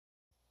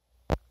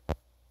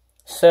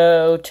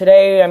So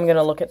today I'm going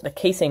to look at the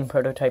casing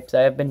prototypes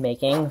I have been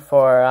making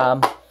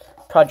for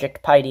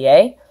Project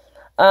PDA.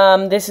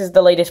 This is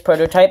the latest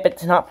prototype.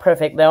 It's not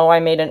perfect though. I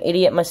made an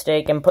idiot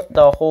mistake and put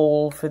the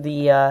hole for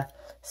the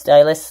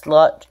stylus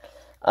slot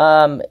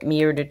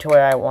mirrored to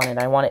where I want it.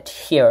 I want it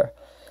here.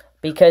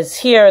 Because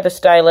here, the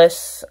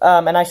stylus,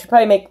 and I should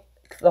probably make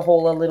the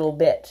hole a little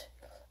bit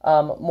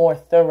more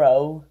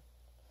thorough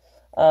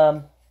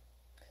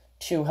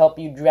to help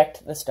you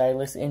direct the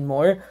stylus in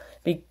more,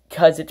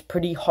 because it's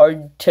pretty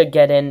hard to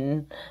get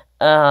in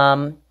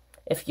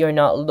if you're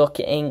not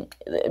looking.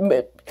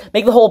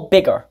 Make the hole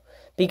bigger,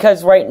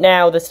 because right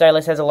now the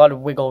stylus has a lot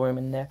of wiggle room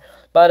in there.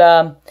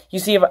 But you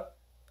see, if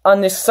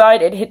on this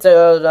side it hits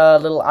a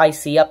little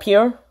IC up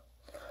here,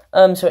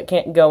 so it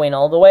can't go in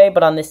all the way,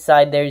 but on this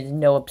side there's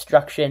no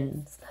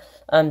obstructions,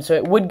 so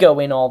it would go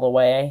in all the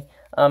way,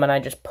 and I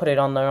just put it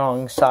on the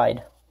wrong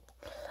side.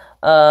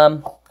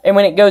 And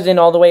when it goes in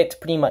all the way, it's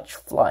pretty much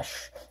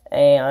flush,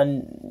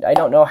 and I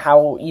don't know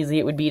how easy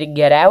it would be to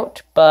get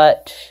out,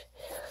 but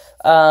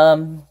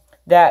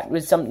that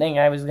was something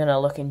I was going to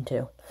look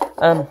into.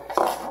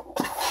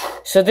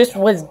 So this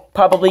was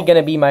probably going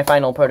to be my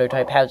final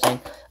prototype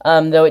housing,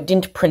 though it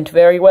didn't print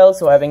very well,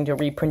 so having to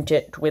reprint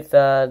it with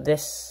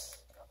this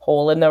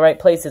hole in the right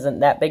place isn't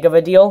that big of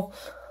a deal,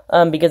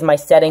 because my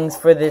settings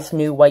for this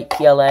new white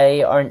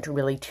PLA aren't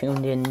really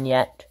tuned in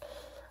yet.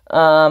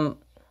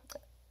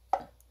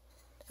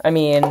 I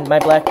mean, my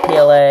black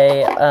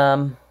PLA,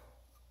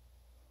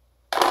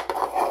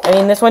 I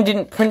mean, this one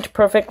didn't print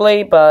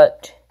perfectly,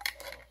 but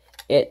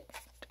it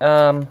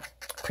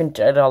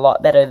printed a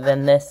lot better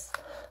than this.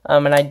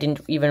 And I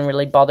didn't even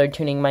really bother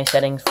tuning my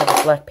settings for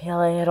the black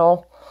PLA at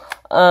all.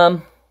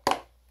 You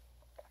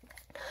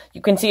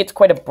can see it's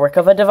quite a brick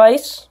of a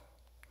device,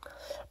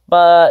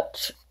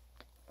 but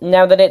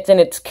now that it's in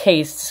its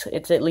case,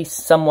 it's at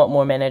least somewhat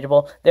more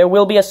manageable. There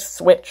will be a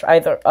switch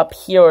either up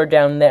here or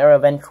down there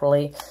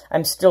eventually.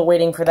 I'm still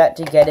waiting for that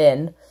to get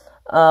in.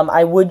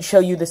 I would show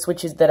you the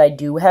switches that I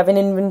do have in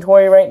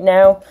inventory right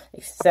now,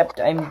 except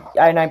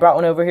I brought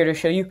one over here to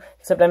show you,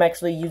 except I'm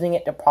actually using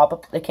it to prop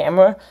up the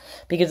camera,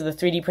 because the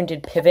 3D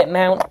printed pivot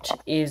mount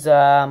is,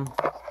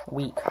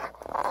 weak.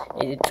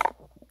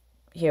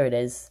 Here it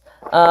is.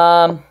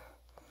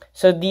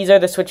 So these are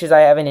the switches I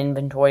have in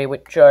inventory,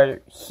 which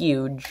are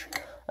huge.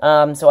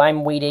 So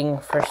I'm waiting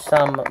for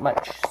some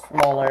much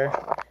smaller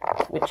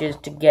switches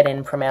to get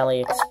in from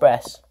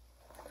AliExpress.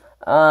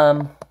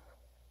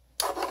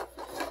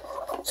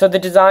 So the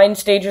design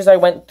stages I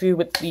went through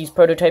with these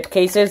prototype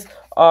cases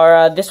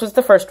are, this was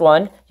the first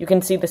one. You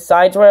can see the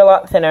sides were a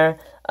lot thinner.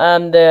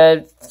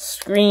 The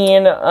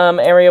screen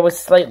area was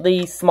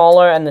slightly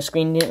smaller, and the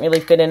screen didn't really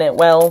fit in it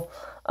well.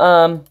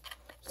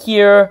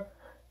 Here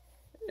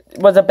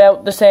was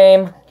about the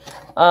same,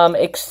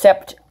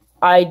 except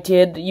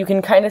you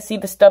can kind of see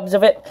the stubs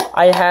of it.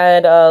 I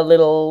had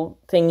little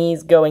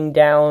thingies going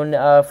down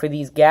for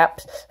these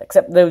gaps,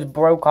 except those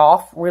broke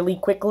off really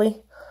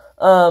quickly.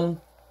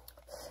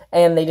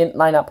 And they didn't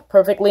line up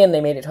perfectly, and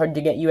they made it hard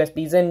to get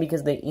USBs in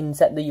because they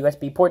inset the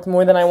USB ports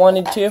more than I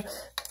wanted to.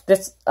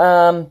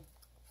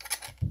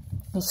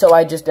 So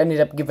I just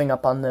ended up giving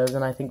up on those,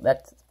 and I think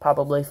that's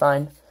probably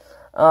fine.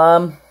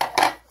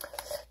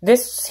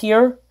 This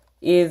here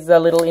is a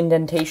little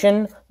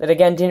indentation that,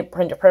 again, didn't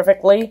print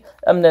perfectly.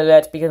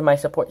 That's because my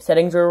support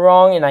settings are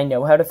wrong, and I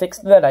know how to fix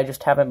that. I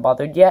just haven't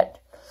bothered yet.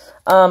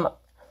 And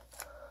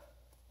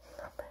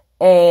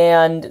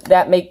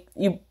that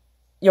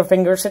your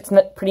finger sits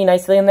pretty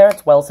nicely in there.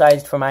 It's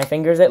well-sized for my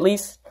fingers, at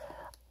least.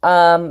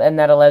 And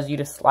that allows you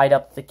to slide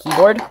up the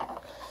keyboard.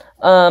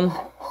 And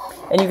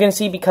you can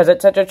see, because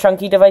it's such a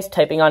chunky device,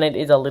 typing on it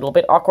is a little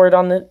bit awkward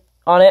on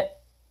it.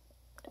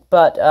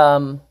 But,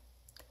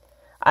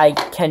 I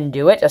can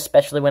do it,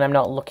 especially when I'm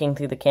not looking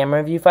through the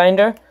camera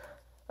viewfinder.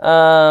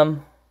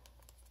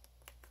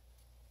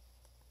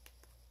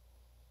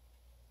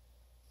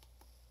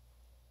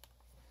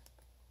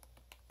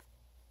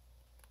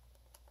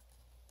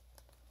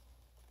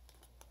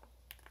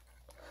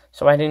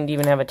 So I didn't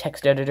even have a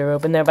text editor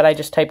open there, but I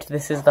just typed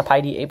 "this is the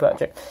PDA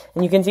project."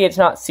 And you can see it's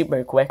not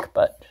super quick,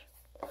 but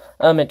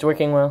it's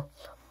working well.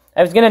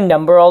 I was going to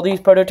number all these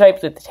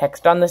prototypes with the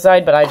text on the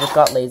side, but I just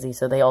got lazy,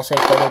 so they all say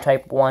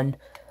prototype 1.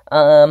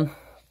 I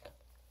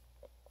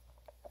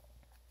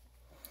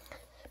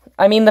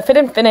mean, the fit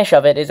and finish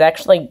of it is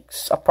actually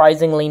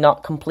surprisingly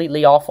not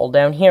completely awful.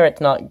 Down here,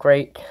 it's not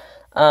great.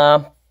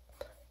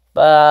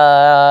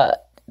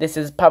 But this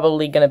is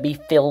probably going to be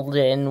filled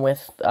in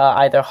with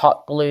either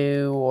hot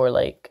glue or,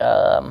 like,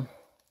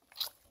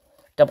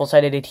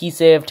 double-sided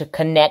adhesive to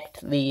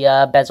connect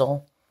the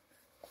bezel.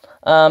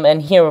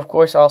 And here, of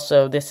course,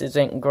 also, this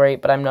isn't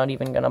great, but I'm not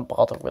even going to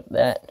bother with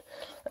that.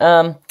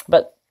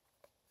 But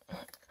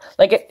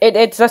like,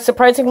 it's a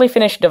surprisingly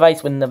finished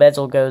device when the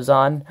bezel goes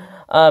on,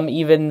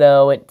 even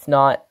though it's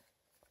not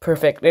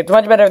perfect. It's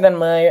much better than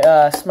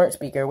my smart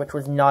speaker, which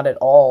was not at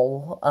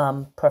all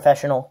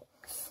professional.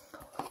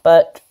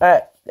 But,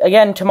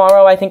 again,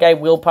 tomorrow I think I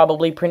will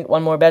probably print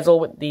one more bezel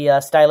with the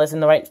stylus in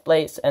the right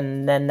place,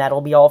 and then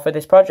that'll be all for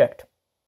this project.